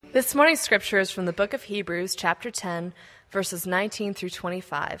This morning's scripture is from the book of Hebrews, chapter 10, verses 19 through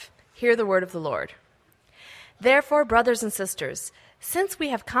 25. Hear the word of the Lord. Therefore, brothers and sisters, since we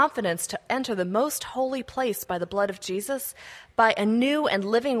have confidence to enter the most holy place by the blood of Jesus, by a new and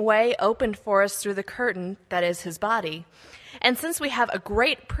living way opened for us through the curtain that is his body, and since we have a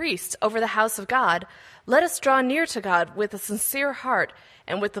great priest over the house of God, let us draw near to God with a sincere heart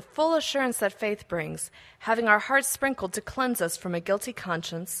and with the full assurance that faith brings, having our hearts sprinkled to cleanse us from a guilty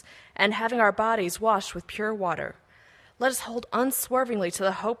conscience, and having our bodies washed with pure water. Let us hold unswervingly to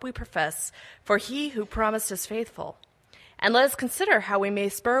the hope we profess, for he who promised is faithful. And let us consider how we may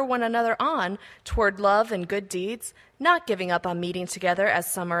spur one another on toward love and good deeds, not giving up on meeting together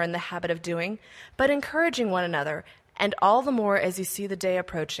as some are in the habit of doing, but encouraging one another, and all the more as you see the day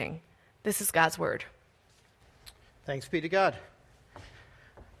approaching. This is God's word. Thanks be to God.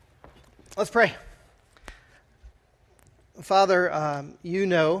 Let's pray. Father, you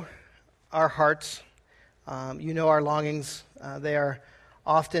know our hearts. You know our longings. They are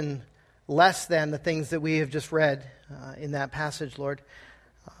often less than the things that we have just read in that passage, Lord.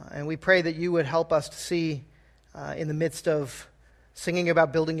 And we pray that you would help us to see in the midst of singing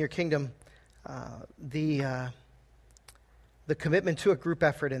about building your kingdom the commitment to a group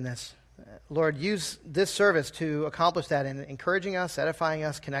effort in this. Lord, use this service to accomplish that in encouraging us, edifying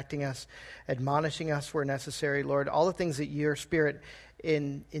us, connecting us, admonishing us where necessary. Lord, all the things that your Spirit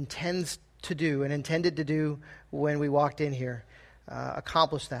intends to do and intended to do when we walked in here.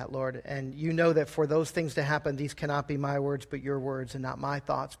 Accomplish that, Lord. And you know that for those things to happen, these cannot be my words but your words, and not my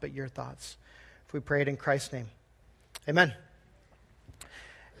thoughts but your thoughts. If we pray it in Christ's name. Amen.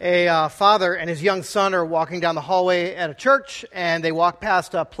 A father and his young son are walking down the hallway at a church, and they walk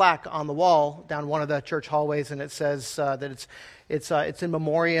past a plaque on the wall down one of the church hallways, and it says that it's in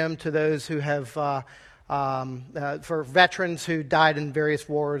memoriam to those who have for veterans who died in various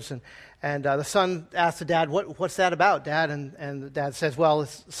wars. And the son asks the dad, "What's that about, Dad?" And the dad says, "Well,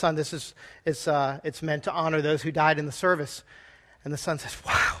 son, it's meant to honor those who died in the service." And the son says,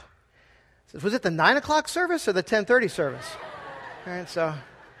 "Wow." He says, "Was it the 9 o'clock service or the 10:30 service?" All right, so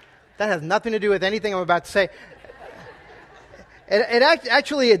that has nothing to do with anything I'm about to say.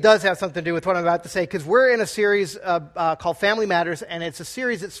 It does have something to do with what I'm about to say, because we're in a series called Family Matters, and it's a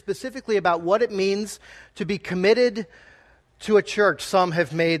series that's specifically about what it means to be committed to a church. Some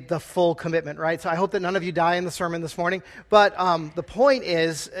have made the full commitment, right? So I hope that none of you die in the sermon this morning. But the point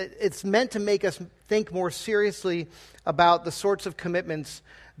is, it's meant to make us think more seriously about the sorts of commitments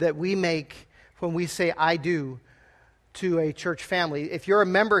that we make when we say, "I do," to a church family. If you're a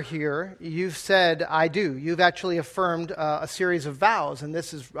member here, you've said, "I do." You've actually affirmed a series of vows, and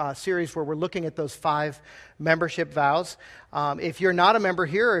this is a series where we're looking at those 5 membership vows. If you're not a member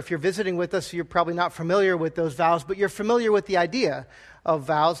here, or if you're visiting with us, you're probably not familiar with those vows, but you're familiar with the idea of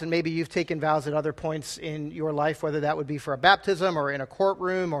vows, and maybe you've taken vows at other points in your life, whether that would be for a baptism or in a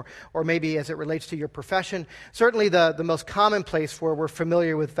courtroom or maybe as it relates to your profession. Certainly the most common place where we're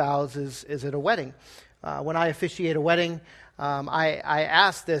familiar with vows is at a wedding. When I officiate a wedding, I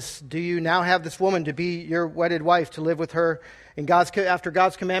ask this: do you now have this woman to be your wedded wife, to live with her after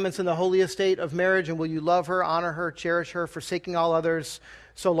God's commandments in the holy estate of marriage? And will you love her, honor her, cherish her, forsaking all others,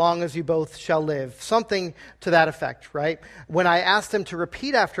 so long as you both shall live? Something to that effect, right? When I ask them to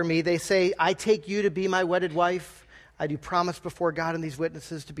repeat after me, they say, "I take you to be my wedded wife. I do promise before God and these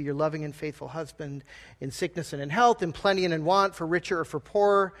witnesses to be your loving and faithful husband in sickness and in health, in plenty and in want, for richer or for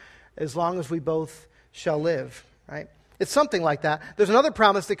poorer, as long as we both shall live," right? It's something like that. There's another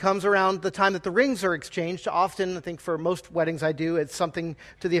promise that comes around the time that the rings are exchanged. Often, I think for most weddings I do, it's something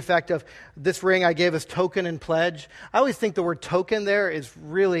to the effect of, "This ring I gave as token and pledge." I always think the word token there is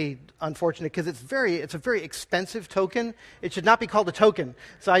really unfortunate, because it's a very expensive token. It should not be called a token.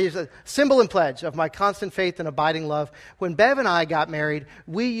 So I use a symbol and pledge of my constant faith and abiding love. When Bev and I got married,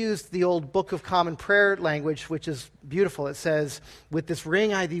 we used the old Book of Common Prayer language, which is beautiful. It says, "With this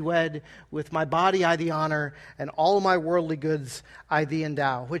ring I thee wed, with my body I thee honor, and all my worldly goods I thee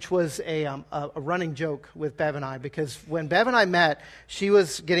endow," which was a running joke with Bev and I, because when Bev and I met, she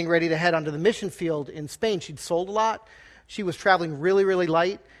was getting ready to head onto the mission field in Spain. She'd sold a lot. She was traveling really, really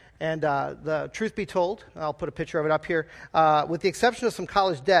light. And the truth be told, I'll put a picture of it up here, with the exception of some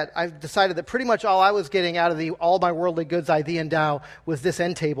college debt, I've decided that pretty much all I was getting out of the "all my worldly goods I thee endow" was this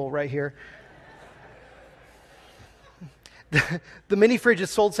end table right here. The mini fridge is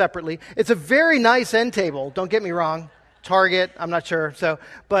sold separately. It's a very nice end table, don't get me wrong. Target, I'm not sure.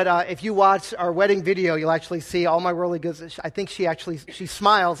 But if you watch our wedding video, you'll actually see all my worldly goods. I think she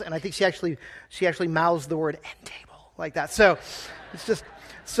smiles, and I think she actually mouths the word "end table" like that. So it's just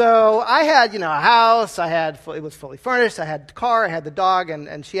So I had, a house. It was fully furnished. I had the car. I had the dog,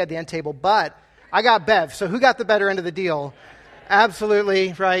 and she had the end table. But I got Bev. So who got the better end of the deal?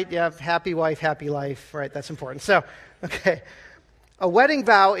 Absolutely, right? Yeah, happy wife, happy life, right? That's important. So, okay. A wedding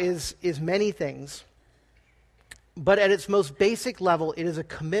vow is many things, but at its most basic level, it is a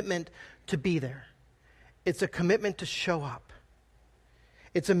commitment to be there. It's a commitment to show up.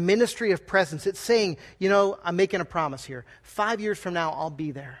 It's a ministry of presence. It's saying, I'm making a promise here. 5 years from now, I'll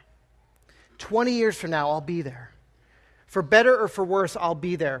be there. 20 years from now, I'll be there. For better or for worse, I'll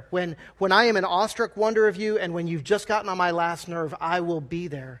be there. When I am in awestruck wonder of you and when you've just gotten on my last nerve, I will be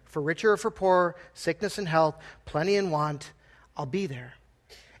there. For richer or for poorer, sickness and health, plenty and want, I'll be there.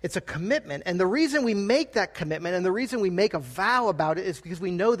 It's a commitment. And the reason we make that commitment and the reason we make a vow about it is because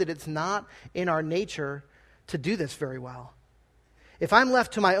we know that it's not in our nature to do this very well. If I'm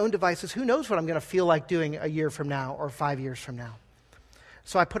left to my own devices, who knows what I'm going to feel like doing a year from now or 5 years from now?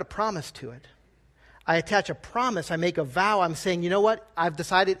 So I put a promise to it. I attach a promise. I make a vow. I'm saying, you know what? I've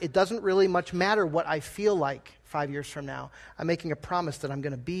decided it doesn't really much matter what I feel like 5 years from now. I'm making a promise that I'm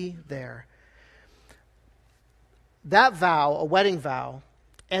going to be there. That vow, a wedding vow,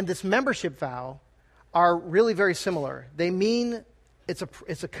 and this membership vow are really very similar. They mean it's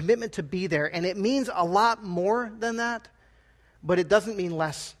a commitment to be there, and it means a lot more than that. But it doesn't mean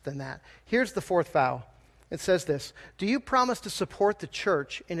less than that. Here's the fourth vow. It says this: do you promise to support the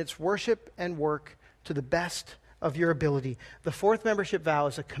church in its worship and work to the best of your ability? The fourth membership vow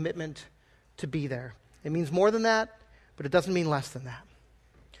is a commitment to be there. It means more than that, but it doesn't mean less than that.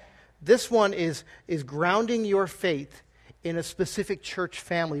 This one is grounding your faith in a specific church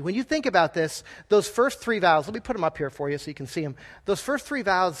family. When you think about this, those first three vows, let me put them up here for you so you can see them. Those first three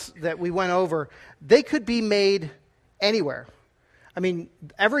vows that we went over, they could be made anywhere. I mean,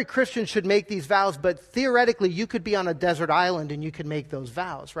 every Christian should make these vows, but theoretically, you could be on a desert island and you could make those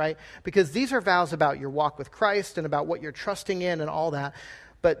vows, right? Because these are vows about your walk with Christ and about what you're trusting in and all that.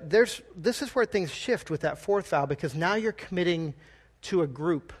 But this is where things shift with that fourth vow, because now you're committing to a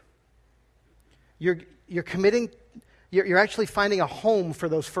group. You're committing, you're actually finding a home for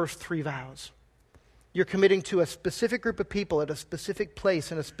those first three vows. You're committing to a specific group of people at a specific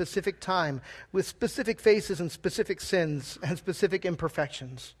place in a specific time with specific faces and specific sins and specific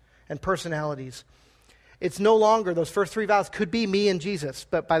imperfections and personalities. It's no longer, those first three vows could be me and Jesus,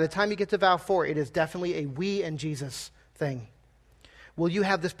 but by the time you get to vow 4, it is definitely a we and Jesus thing. Will you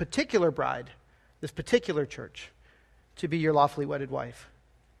have this particular bride, this particular church, to be your lawfully wedded wife?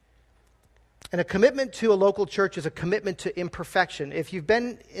 And a commitment to a local church is a commitment to imperfection. If you've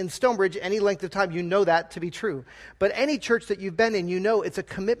been in Stonebridge any length of time, you know that to be true. But any church that you've been in, you know it's a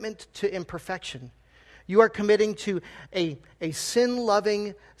commitment to imperfection. You are committing to a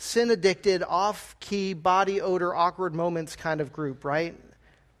sin-loving, sin-addicted, off-key, body odor, awkward moments kind of group, right?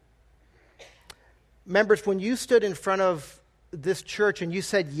 Members, when you stood in front of this church and you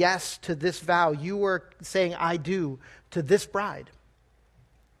said yes to this vow, you were saying I do to this bride.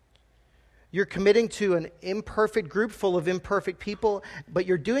 You're committing to an imperfect group full of imperfect people, but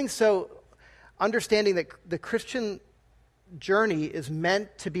you're doing so understanding that the Christian journey is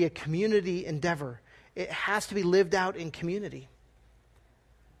meant to be a community endeavor. It has to be lived out in community.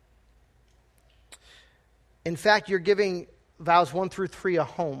 In fact, you're giving vows 1 through 3 a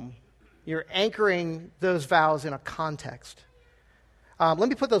home. You're anchoring those vows in a context. Let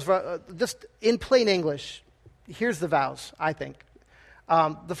me put those, just in plain English, here's the vows, I think.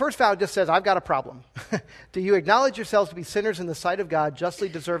 The first vow just says, I've got a problem. Do you acknowledge yourselves to be sinners in the sight of God, justly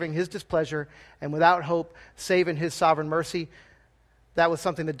deserving his displeasure, and without hope, save in his sovereign mercy? That was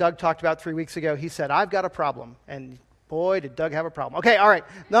something that Doug talked about 3 weeks ago. He said, I've got a problem. And boy, did Doug have a problem. Okay, all right.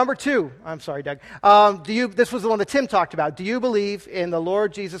 Number 2. I'm sorry, Doug. This was the one that Tim talked about. Do you believe in the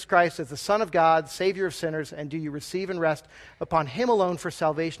Lord Jesus Christ as the Son of God, Savior of sinners, and do you receive and rest upon him alone for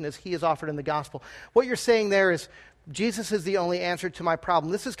salvation as he is offered in the gospel? What you're saying there is, Jesus is the only answer to my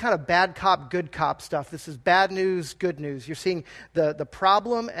problem. This is kind of bad cop, good cop stuff. This is bad news, good news. You're seeing the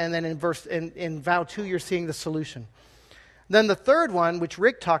problem, and then in vow 2, you're seeing the solution. Then the third one, which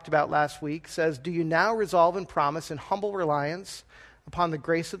Rick talked about last week, says, do you now resolve and promise in humble reliance upon the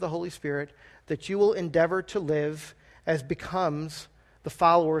grace of the Holy Spirit that you will endeavor to live as becomes the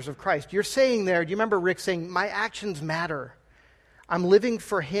followers of Christ? You're saying there, do you remember Rick saying, my actions matter. I'm living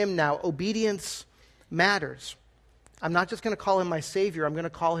for him now. Obedience matters. I'm not just going to call him my Savior, I'm going to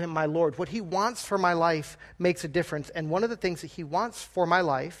call him my Lord. What he wants for my life makes a difference. And one of the things that he wants for my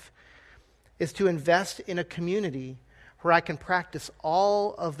life is to invest in a community where I can practice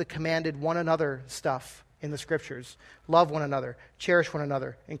all of the commanded one another stuff in the Scriptures. Love one another, cherish one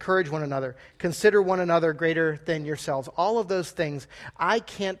another, encourage one another, consider one another greater than yourselves. All of those things, I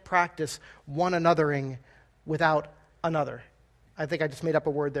can't practice one anothering without another. I think I just made up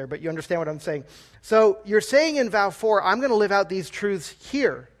a word there, but you understand what I'm saying. So you're saying in vow 4, I'm going to live out these truths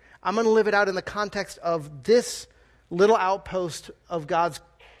here. I'm going to live it out in the context of this little outpost of God's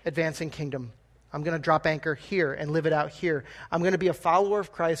advancing kingdom. I'm going to drop anchor here and live it out here. I'm going to be a follower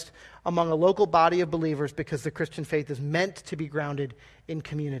of Christ among a local body of believers because the Christian faith is meant to be grounded in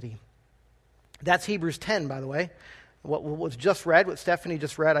community. That's Hebrews 10, by the way. What was just read, what Stephanie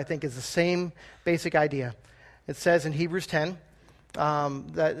just read, I think is the same basic idea. It says in Hebrews 10,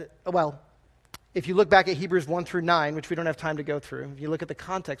 if you look back at Hebrews 1 through 9, which we don't have time to go through, if you look at the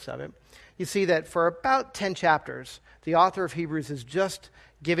context of it, you see that for about 10 chapters, the author of Hebrews is just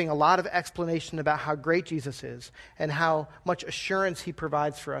giving a lot of explanation about how great Jesus is and how much assurance he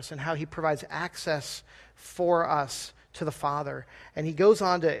provides for us and how he provides access for us to the Father. And he goes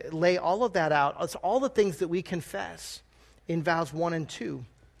on to lay all of that out. It's all the things that we confess in vows 1 and 2.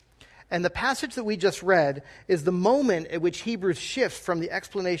 And the passage that we just read is the moment at which Hebrews shifts from the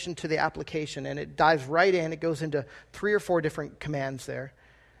explanation to the application, and it dives right in. It goes into 3 or 4 different commands there.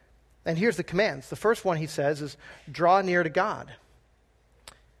 And here's the commands. The first one, he says, is draw near to God.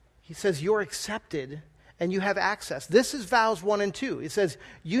 He says you're accepted and you have access. This is vows 1 and 2. It says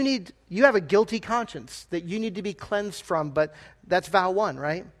you have a guilty conscience that you need to be cleansed from, but that's vow 1,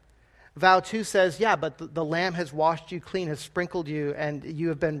 right? Vow 2 says, yeah, but the Lamb has washed you clean, has sprinkled you, and you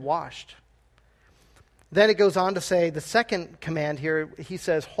have been washed. Then it goes on to say, the second command here, he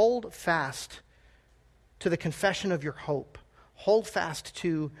says, hold fast to the confession of your hope. Hold fast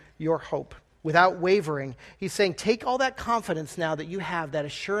to your hope without wavering. He's saying, take all that confidence now that you have, that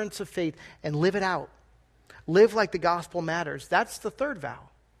assurance of faith, and live it out. Live like the gospel matters. That's the third vow.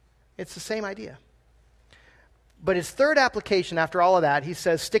 It's the same idea. But his third application after all of that, he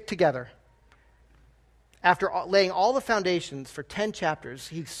says, stick together. After laying all the foundations for 10 chapters,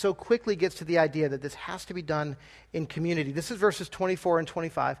 he so quickly gets to the idea that this has to be done in community. This is verses 24 and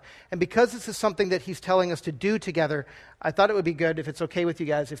 25. And because this is something that he's telling us to do together, I thought it would be good, if it's okay with you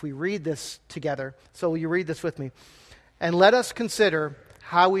guys, if we read this together. So will you read this with me? And let us consider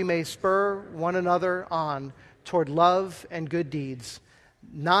how we may spur one another on toward love and good deeds,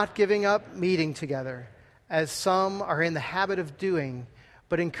 not giving up meeting together, as some are in the habit of doing,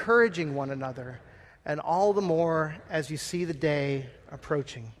 but encouraging one another, and all the more as you see the day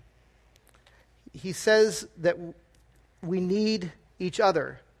approaching. He says that we need each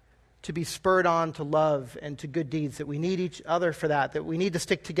other to be spurred on to love and to good deeds, that we need each other for that we need to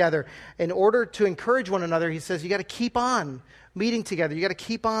stick together. In order to encourage one another, he says, you got to keep on meeting together. You got to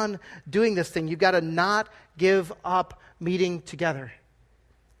keep on doing this thing. You've got to not give up meeting together.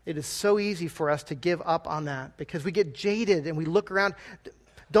 It is so easy for us to give up on that because we get jaded and we look around.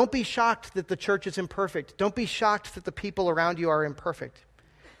 Don't be shocked that the church is imperfect. Don't be shocked that the people around you are imperfect.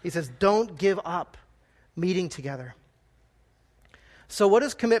 He says, don't give up meeting together. So what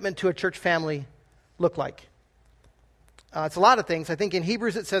does commitment to a church family look like? It's a lot of things. I think in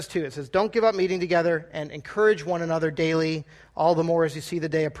Hebrews it says too. It says, don't give up meeting together and encourage one another daily, all the more as you see the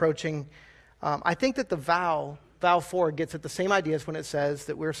day approaching. I think that the vow 4 gets at the same ideas when it says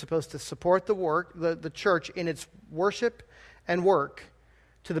that we're supposed to support the church in its worship and work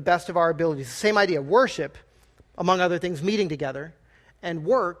to the best of our abilities. The same idea. Worship, among other things, meeting together, and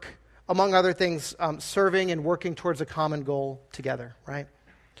work, among other things, serving and working towards a common goal together, right?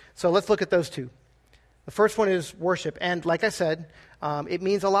 So let's look at those two. The first one is worship. And like I said, it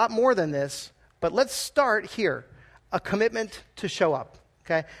means a lot more than this, but let's start here. A commitment to show up.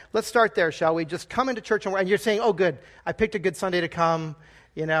 Okay, let's start there, shall we? Just come into church and you're saying, oh, good, I picked a good Sunday to come.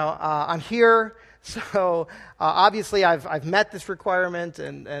 I'm here. So obviously I've met this requirement,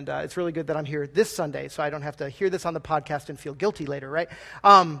 and it's really good that I'm here this Sunday, so I don't have to hear this on the podcast and feel guilty later, right?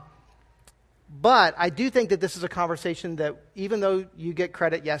 But I do think that this is a conversation that, even though you get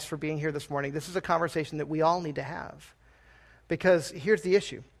credit, yes, for being here this morning, this is a conversation that we all need to have. Because here's the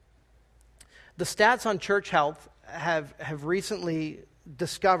issue. The stats on church health have recently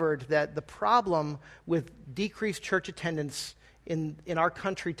discovered that the problem with decreased church attendance in our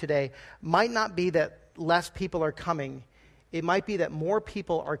country today might not be that less people are coming. It might be that more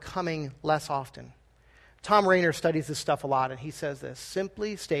people are coming less often. Tom Rainer studies this stuff a lot, and he says this,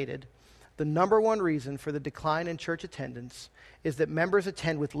 simply stated, the number one reason for the decline in church attendance is that members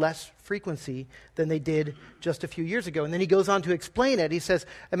attend with less frequency than they did just a few years ago. And then he goes on to explain it. He says,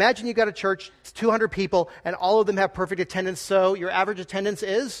 imagine you've got a church, it's 200 people, and all of them have perfect attendance, so your average attendance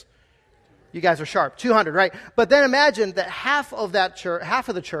is You guys are sharp. 200, right? But then imagine that half of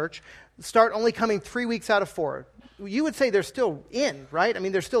the church start only coming 3 weeks out of 4. You would say they're still in, right? I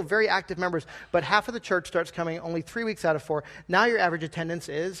mean, they're still very active members, but half of the church starts coming only 3 weeks out of 4. Now your average attendance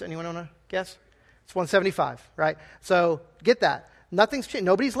is, anyone want to guess? It's 175, right? So get that. Nothing's changed.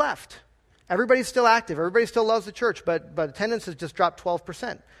 Nobody's left. Everybody's still active. Everybody still loves the church, but attendance has just dropped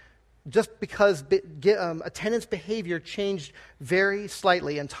 12%. Just because attendance behavior changed very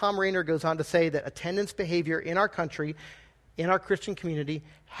slightly. And Tom Rainer goes on to say that attendance behavior in our country, in our Christian community,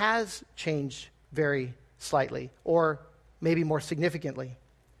 has changed very slightly, or maybe more significantly.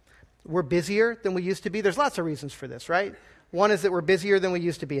 We're busier than we used to be. There's lots of reasons for this, right? One is that we're busier than we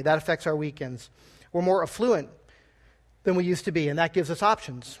used to be. That affects our weekends. We're more affluent than we used to be, and that gives us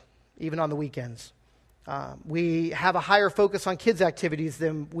options, even on the weekends. We have a higher focus on kids' activities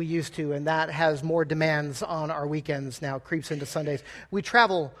than we used to, and that has more demands on our weekends now, creeps into Sundays. We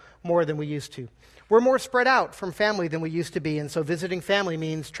travel more than we used to. We're more spread out from family than we used to be, and so visiting family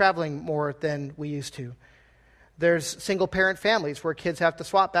means traveling more than we used to. There's single-parent families where kids have to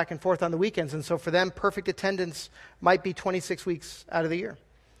swap back and forth on the weekends, and so for them, perfect attendance might be 26 weeks out of the year.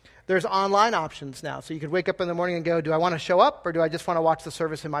 There's online options now, so you could wake up in the morning and go, do I want to show up, or do I just want to watch the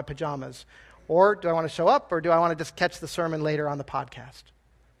service in my pajamas? Or do I want to show up, or do I want to just catch the sermon later on the podcast?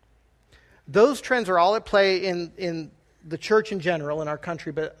 Those trends are all at play in the church in general, in our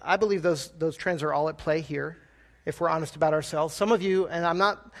country, but I believe those trends are all at play here, if we're honest about ourselves. Some of you, and I'm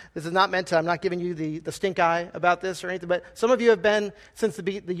not giving you the stink eye about this or anything, but some of you have been, since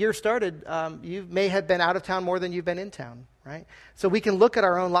the year started, you may have been out of town more than you've been in town, right? So we can look at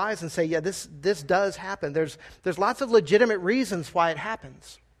our own lives and say, yeah, this does happen. There's lots of legitimate reasons why it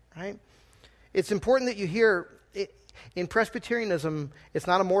happens, right? It's important that you hear, in Presbyterianism, it's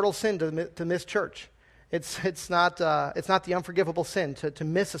not a mortal sin to miss church. It's not the unforgivable sin to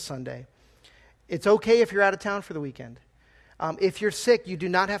miss a Sunday. It's okay if you're out of town for the weekend. If you're sick, you do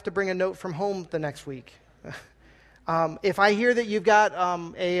not have to bring a note from home the next week. If I hear that you've got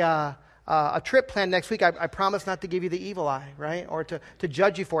a trip planned next week, I promise not to give you the evil eye, right? Or to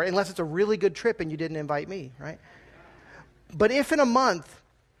judge you for it, unless it's a really good trip and you didn't invite me, right? But if in a month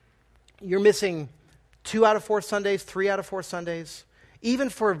you're missing 2 out of 4 Sundays, 3 out of 4 Sundays, even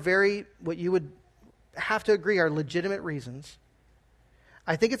for what you would have to agree are legitimate reasons,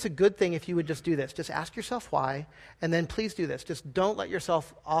 I think it's a good thing if you would just do this. Just ask yourself why, and then please do this. Just don't let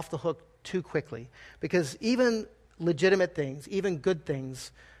yourself off the hook too quickly. Because even legitimate things, even good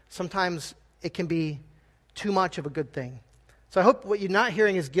things, sometimes it can be too much of a good thing. So I hope what you're not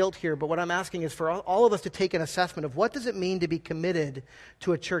hearing is guilt here, but what I'm asking is for all of us to take an assessment of what does it mean to be committed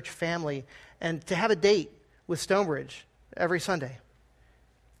to a church family and to have a date with Stonebridge every Sunday.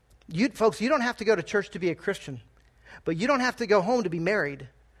 Folks, you don't have to go to church to be a Christian, but you don't have to go home to be married.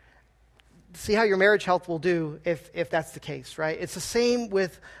 See how your marriage health will do if that's the case, right? It's the same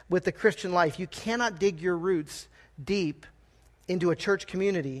with the Christian life. You cannot dig your roots deep into a church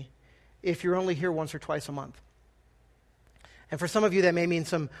community if you're only here once or twice a month. And for some of you, that may mean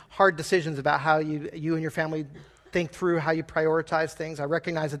some hard decisions about how you and your family think through how you prioritize things. I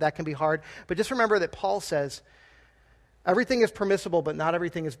recognize that can be hard. But just remember that Paul says, everything is permissible, but not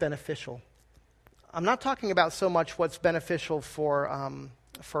everything is beneficial. I'm not talking about so much what's beneficial for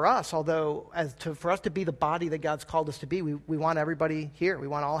us, although for us to be the body that God's called us to be, we want everybody here. We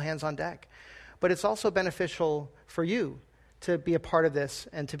want all hands on deck. But it's also beneficial for you to be a part of this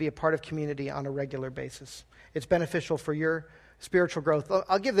and to be a part of community on a regular basis. It's beneficial for your spiritual growth.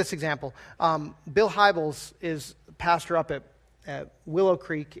 I'll give this example. Bill Hybels is pastor up at Willow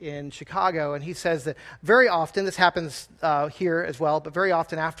Creek in Chicago, and he says that very often, this happens here as well, but very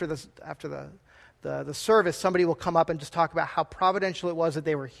often after the service, somebody will come up and just talk about how providential it was that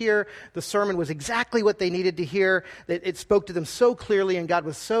they were here. The sermon was exactly what they needed to hear. That it spoke to them so clearly, and God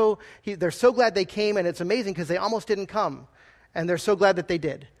was they're so glad they came, and it's amazing because they almost didn't come, and they're so glad that they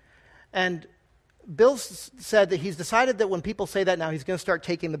did. And Bill said that he's decided that when people say that now, he's going to start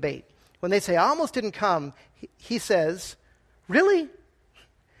taking the bait. When they say, I almost didn't come, he says, really?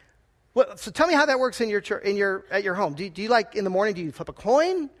 Well, so tell me how that works at your home. Do you like in the morning, do you flip a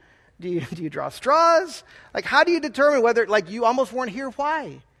coin? Do you draw straws? Like, how do you determine whether, you almost weren't here?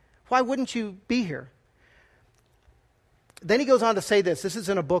 Why? Why wouldn't you be here? Then he goes on to say this. This is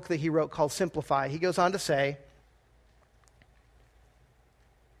in a book that he wrote called Simplify. He goes on to say,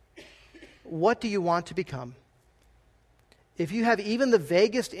 what do you want to become? If you have even the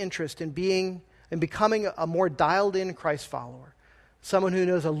vaguest interest in becoming a more dialed-in Christ follower, someone who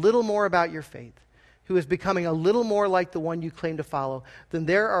knows a little more about your faith, who is becoming a little more like the one you claim to follow, then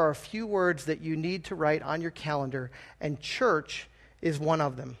there are a few words that you need to write on your calendar, and church is one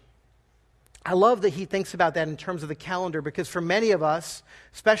of them. I love that he thinks about that in terms of the calendar, because for many of us,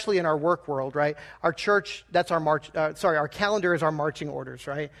 especially in our work world, right, our church, that's our calendar is our marching orders,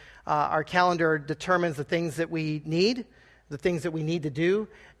 right? Our calendar determines the things that we need, the things that we need to do.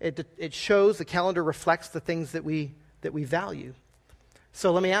 It shows, the calendar reflects the things that we value.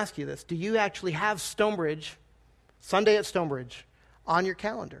 So let me ask you this. Do you actually have Stonebridge, Sunday at Stonebridge, on your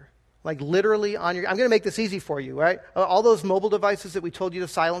calendar? Like literally on your, I'm going to make this easy for you, right? All those mobile devices that we told you to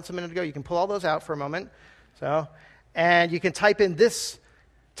silence a minute ago, you can pull all those out for a moment. And you can type in this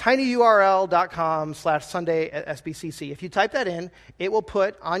tinyurl.com/Sunday at SBCC. If you type that in, it will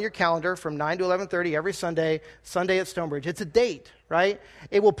put on your calendar from 9 to 11:30 every Sunday, Sunday at Stonebridge. It's a date, right?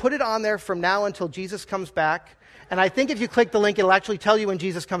 It will put it on there from now until Jesus comes back. And I think if you click the link, it'll actually tell you when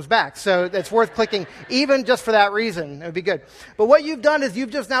Jesus comes back. So it's worth clicking, even just for that reason. It would be good. But what you've done is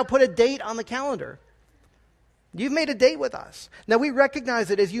you've just now put a date on the calendar. You've made a date with us. Now, we recognize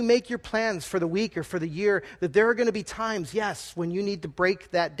that as you make your plans for the week or for the year, that there are going to be times, yes, when you need to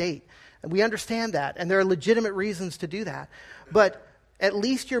break that date. And we understand that, and there are legitimate reasons to do that. But at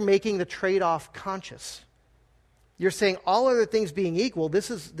least you're making the trade-off conscious. You're saying, all other things being equal, this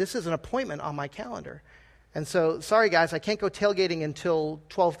is an appointment on my calendar. And so, sorry guys, I can't go tailgating until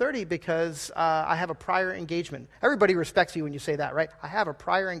 12:30 because I have a prior engagement. Everybody respects you when you say that, right? I have a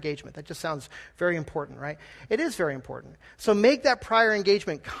prior engagement. That just sounds very important, right? It is very important. So make that prior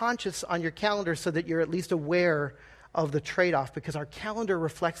engagement conscious on your calendar so that you're at least aware of the trade-off, because our calendar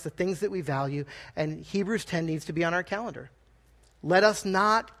reflects the things that we value, and Hebrews 10 needs to be on our calendar. Let us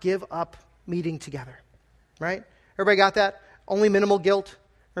not give up meeting together, right? Everybody got that? Only minimal guilt?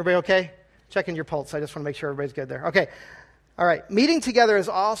 Everybody okay? Checking your pulse. I just want to make sure everybody's good there. Okay. All right. Meeting together is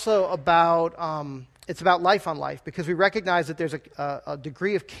also about, it's about life on life, because we recognize that there's a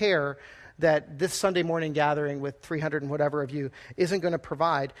degree of care that this Sunday morning gathering with 300 and whatever of you isn't going to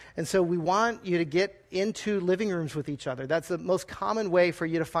provide. And so we want you to get into living rooms with each other. That's the most common way for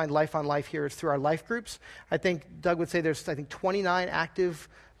you to find life on life here is through our life groups. I think Doug would say there's, 29 active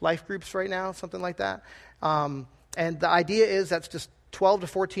life groups right now, something like that. And the idea is that's just 12 to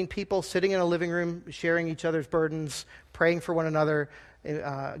 14 people sitting in a living room, sharing each other's burdens, praying for one another,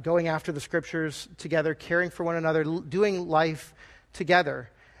 going after the scriptures together, caring for one another, doing life together.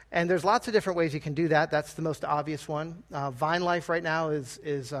 And there's lots of different ways you can do that. That's the most obvious one. Vine Life right now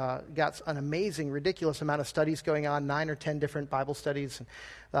is got an amazing, ridiculous amount of studies going on, 9 or 10 different Bible studies.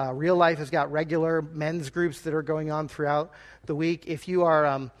 Real Life has got regular men's groups that are going on throughout the week. If you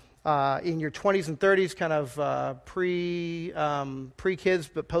are in your 20s and 30s, kind of pre-kids,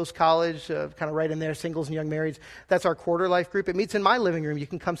 but post-college, kind of right in there, singles and young marrieds. That's our quarter life group. It meets in my living room. You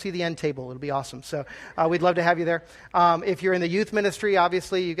can come see the end table. It'll be awesome. So we'd love to have you there. If you're in the youth ministry,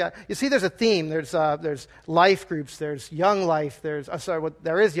 obviously, you see there's a theme. There's life groups. There's young life. There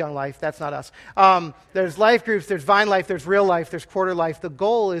is young life. That's not us. There's life groups. There's Vine Life. There's real life. There's quarter life. The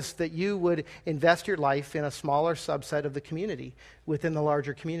goal is that you would invest your life in a smaller subset of the community within the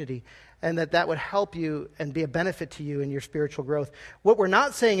larger community, and that would help you and be a benefit to you in your spiritual growth. What we're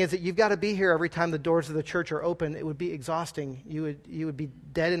not saying is that you've got to be here every time the doors of the church are open. It would be exhausting. You would be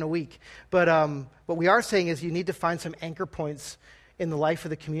dead in a week. But what we are saying is you need to find some anchor points in the life of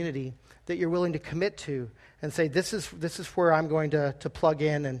the community that you're willing to commit to and say, this is where I'm going to plug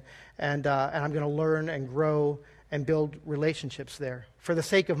in and I'm going to learn and grow and build relationships there for the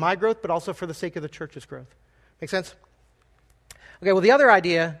sake of my growth, but also for the sake of the church's growth. Make sense? Okay, well, the other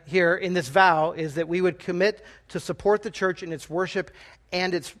idea here in this vow is that we would commit to support the church in its worship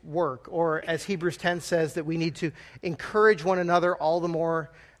and its work, or as Hebrews 10 says, that we need to encourage one another all the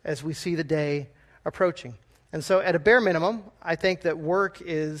more as we see the day approaching. And so at a bare minimum, I think that work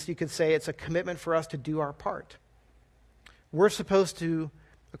is, you could say, it's a commitment for us to do our part. We're supposed to,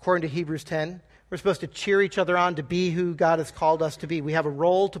 according to Hebrews 10, we're supposed to cheer each other on to be who God has called us to be. We have a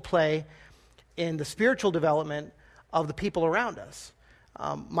role to play in the spiritual development of the people around us.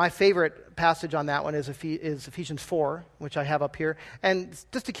 My favorite passage on that one is Ephesians 4, which I have up here. And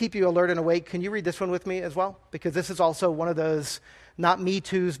just to keep you alert and awake, can you read this one with me as well? Because this is also one of those not me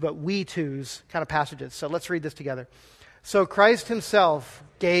toos, but we toos kind of passages. So let's read this together. So Christ himself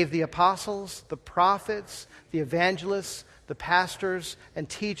gave the apostles, the prophets, the evangelists, the pastors, and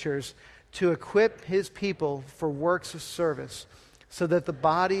teachers to equip his people for works of service, so that the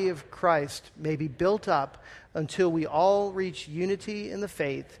body of Christ may be built up until we all reach unity in the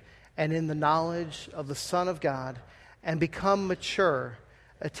faith and in the knowledge of the Son of God and become mature,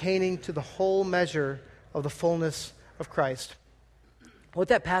 attaining to the whole measure of the fullness of Christ. What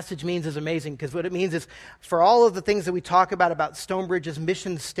that passage means is amazing, because what it means is for all of the things that we talk about Stonebridge's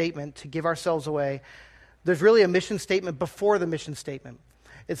mission statement to give ourselves away, there's really a mission statement before the mission statement.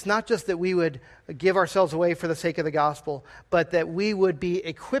 It's not just that we would give ourselves away for the sake of the gospel, but that we would be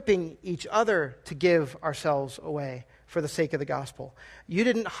equipping each other to give ourselves away for the sake of the gospel. You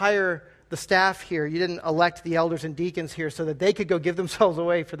didn't hire the staff here. You didn't elect the elders and deacons here so that they could go give themselves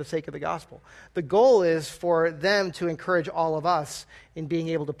away for the sake of the gospel. The goal is for them to encourage all of us in being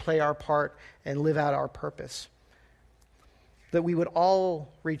able to play our part and live out our purpose. That we would all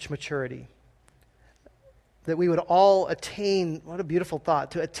reach maturity. That we would all attain, what a beautiful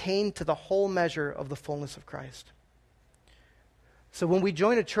thought, to attain to the whole measure of the fullness of Christ. So when we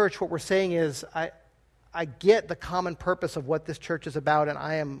join a church, what we're saying is, I get the common purpose of what this church is about, and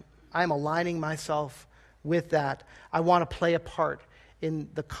I am aligning myself with that. I want to play a part in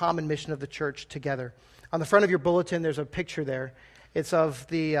the common mission of the church together. On the front of your bulletin, there's a picture there. It's of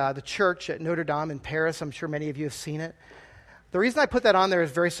the church at Notre Dame in Paris. I'm sure many of you have seen it. The reason I put that on there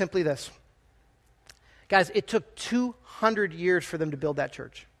is very simply this. Guys, it took 200 years for them to build that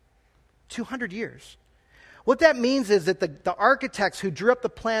church. 200 years. What that means is that the architects who drew up the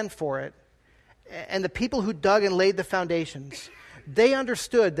plan for it and the people who dug and laid the foundations, they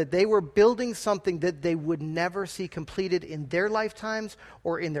understood that they were building something that they would never see completed in their lifetimes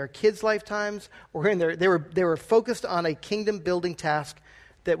or in their kids' lifetimes or in they were focused on a kingdom building task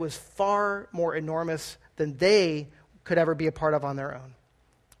that was far more enormous than they could ever be a part of on their own.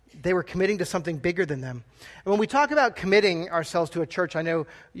 They were committing to something bigger than them. And when we talk about committing ourselves to a church, I know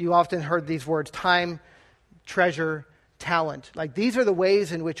you often heard these words: time, treasure, talent. Like, these are the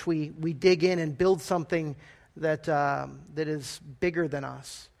ways in which we dig in and build something that is bigger than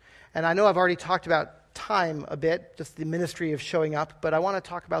us. And I know I've already talked about time a bit, just the ministry of showing up, but I want to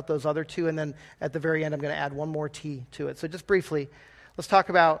talk about those other two, and then at the very end I'm going to add one more T to it. So just briefly, let's talk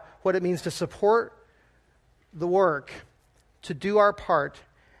about what it means to support the work, to do our part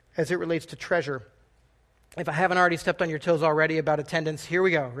as it relates to treasure. If I haven't already stepped on your toes already about attendance, here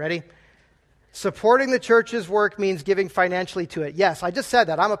we go. Ready? Supporting the church's work means giving financially to it. Yes, I just said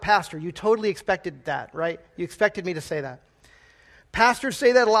that. I'm a pastor. You totally expected that, right? You expected me to say that. Pastors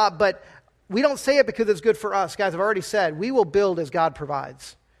say that a lot, but we don't say it because it's good for us. Guys, I've already said, we will build as God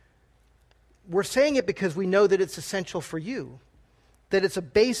provides. We're saying it because we know that it's essential for you, that it's a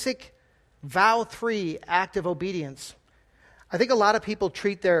basic vow-free act of obedience. I think a lot of people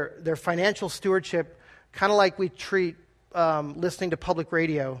treat their financial stewardship kind of like we treat listening to public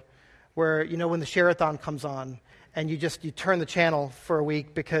radio, where, you know, when the Share-a-thon comes on and you turn the channel for a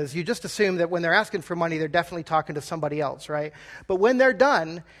week because you just assume that when they're asking for money, they're definitely talking to somebody else, right? But when they're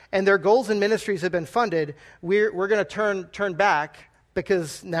done and their goals and ministries have been funded, we're going to turn back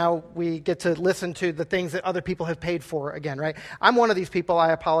because now we get to listen to the things that other people have paid for again, right? I'm one of these people.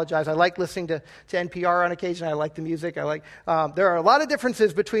 I apologize. I like listening to NPR on occasion. I like the music. There are a lot of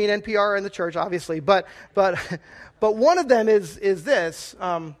differences between NPR and the church, obviously, but one of them is this,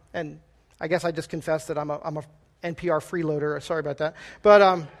 and I guess I just confessed that I'm a NPR freeloader. Sorry about that.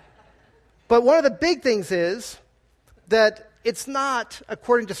 But one of the big things is that it's not,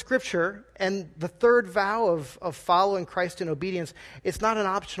 according to Scripture and the third vow of following Christ in obedience, it's not an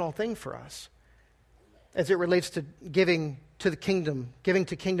optional thing for us as it relates to giving to the kingdom, giving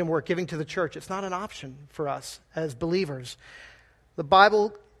to kingdom work, giving to the church. It's not an option for us as believers. The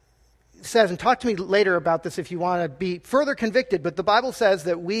Bible says, and talk to me later about this if you want to be further convicted, but the Bible says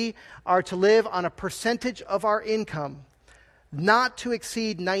that we are to live on a percentage of our income, not to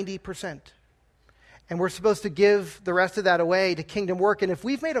exceed 90%. And we're supposed to give the rest of that away to kingdom work. And if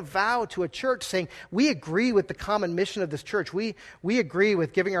we've made a vow to a church saying, we agree with the common mission of this church, we agree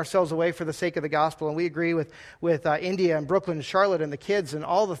with giving ourselves away for the sake of the gospel, and we agree with India and Brooklyn and Charlotte and the kids and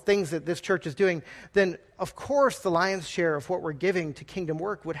all the things that this church is doing, then of course the lion's share of what we're giving to kingdom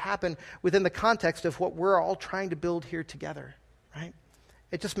work would happen within the context of what we're all trying to build here together, right?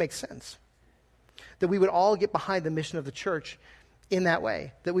 It just makes sense that we would all get behind the mission of the church in that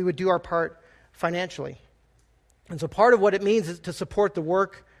way, that we would do our part financially. And so part of what it means is to support the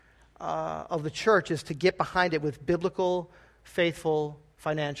work of the church is to get behind it with biblical, faithful,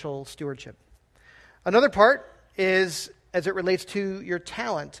 financial stewardship. Another part is as it relates to your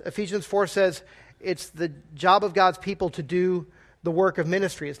talent. Ephesians 4 says it's the job of God's people to do the work of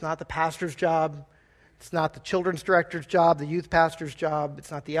ministry. It's not the pastor's job. It's not the children's director's job, the youth pastor's job.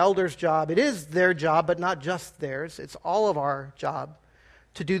 It's not the elder's job. It is their job, but not just theirs. It's all of our job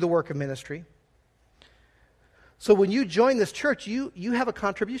to do the work of ministry. So when you join this church, you have a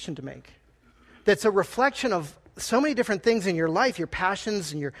contribution to make that's a reflection of so many different things in your life, your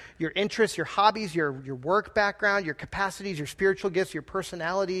passions and your interests, your hobbies, your work background, your capacities, your spiritual gifts, your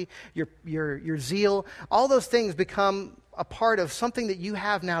personality, your zeal. All those things become a part of something that you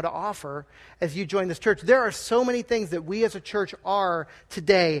have now to offer as you join this church. There are so many things that we as a church are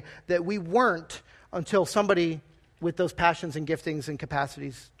today that we weren't until somebody with those passions and giftings and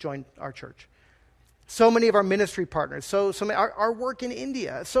capacities joined our church. So many of our ministry partners, so many, our work in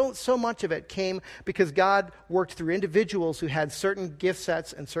India, so much of it came because God worked through individuals who had certain gift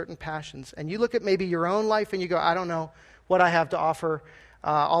sets and certain passions. And you look at maybe your own life and you go, I don't know what I have to offer.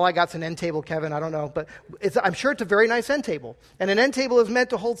 All I got's an end table, Kevin. I don't know. But I'm sure it's a very nice end table. And an end table is meant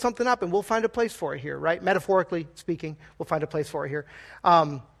to hold something up, and we'll find a place for it here, right? Metaphorically speaking, we'll find a place for it here.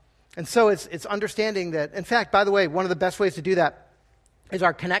 And so it's understanding that, in fact, by the way, one of the best ways to do that is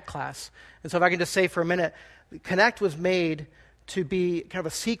our Connect class. And so if I can just say for a minute, Connect was made to be kind of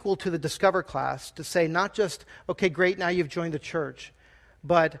a sequel to the Discover class, to say not just, okay, great, now you've joined the church,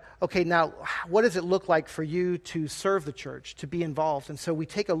 but, okay, now what does it look like for you to serve the church, to be involved? And so we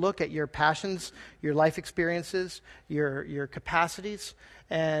take a look at your passions, your life experiences, your capacities,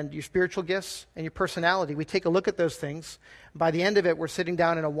 and your spiritual gifts, and your personality. We take a look at those things. By the end of it, we're sitting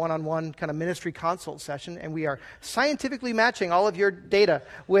down in a one-on-one kind of ministry consult session, and we are scientifically matching all of your data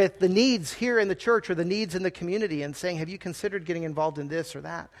with the needs here in the church or the needs in the community and saying, have you considered getting involved in this or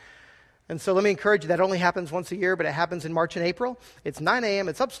that? And so let me encourage you, that only happens once a year, but it happens in March and April. It's 9 a.m.,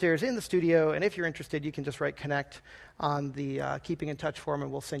 it's upstairs in the studio, and if you're interested, you can just write Connect on the Keeping in Touch form,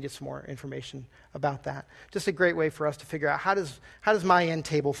 and we'll send you some more information about that. Just a great way for us to figure out how does my end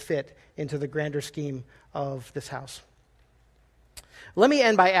table fit into the grander scheme of this house. Let me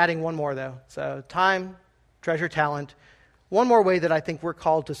end by adding one more, though. So time, treasure, talent. One more way that I think we're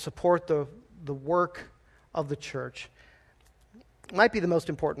called to support the work of the church. It might be the most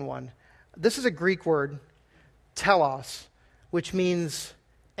important one. This is a Greek word, telos, which means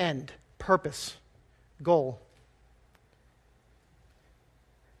end, purpose, goal.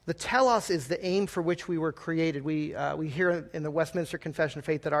 The telos is the aim for which we were created. We hear in the Westminster Confession of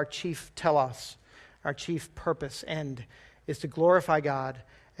Faith that our chief telos, our chief purpose, end, is to glorify God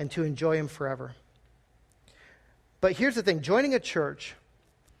and to enjoy Him forever. But here's the thing, joining a church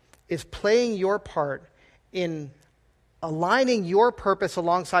is playing your part in aligning your purpose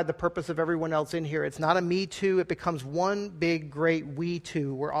alongside the purpose of everyone else in here. It's not a me too. It becomes one big, great we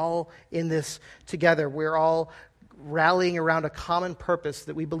too. We're all in this together. We're all rallying around a common purpose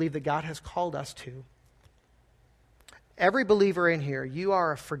that we believe that God has called us to. Every believer in here, you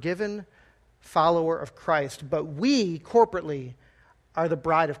are a forgiven follower of Christ, but we corporately are the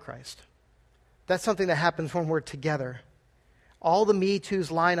bride of Christ. That's something that happens when we're together. All the me toos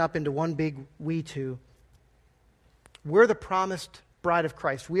line up into one big we too. We're the promised bride of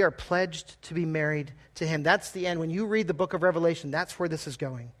Christ. We are pledged to be married to Him. That's the end. When you read the book of Revelation, that's where this is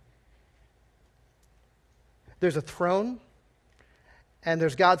going. There's a throne, and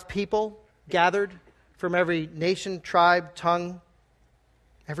there's God's people gathered from every nation, tribe, tongue,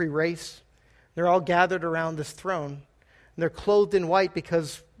 every race. They're all gathered around this throne. And they're clothed in white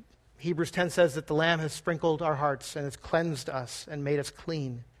because Hebrews 10 says that the Lamb has sprinkled our hearts and has cleansed us and made us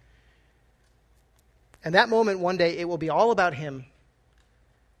clean. And that moment, one day, it will be all about Him.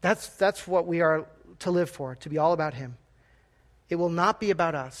 That's what we are to live for, to be all about Him. It will not be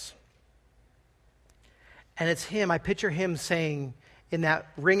about us. And it's Him. I picture Him saying in that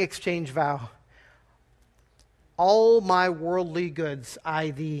ring exchange vow, all my worldly goods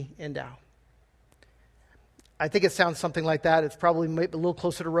I thee endow. I think it sounds something like that. It's probably a little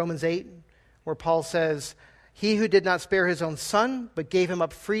closer to Romans 8, where Paul says, He who did not spare His own Son, but gave Him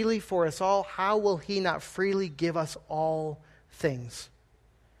up freely for us all, how will He not freely give us all things?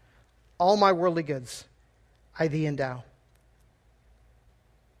 All my worldly goods I thee endow.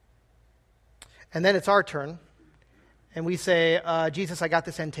 And then it's our turn, and we say, Jesus, I got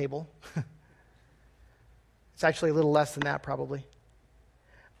this end table. It's actually a little less than that, probably.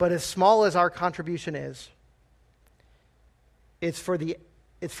 But as small as our contribution is, it's for the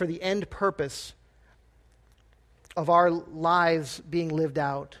end purpose of our lives being lived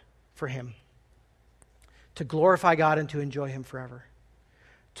out for Him. To glorify God and to enjoy Him forever.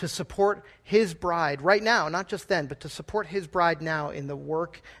 To support His bride right now, not just then, but to support His bride now in the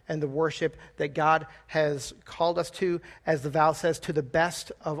work and the worship that God has called us to, as the vow says, to the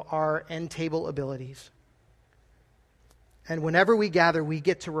best of our end table abilities. And whenever we gather, we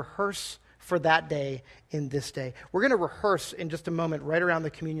get to rehearse for that day in this day. We're going to rehearse in just a moment right around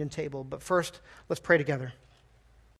the communion table, but first, let's pray together.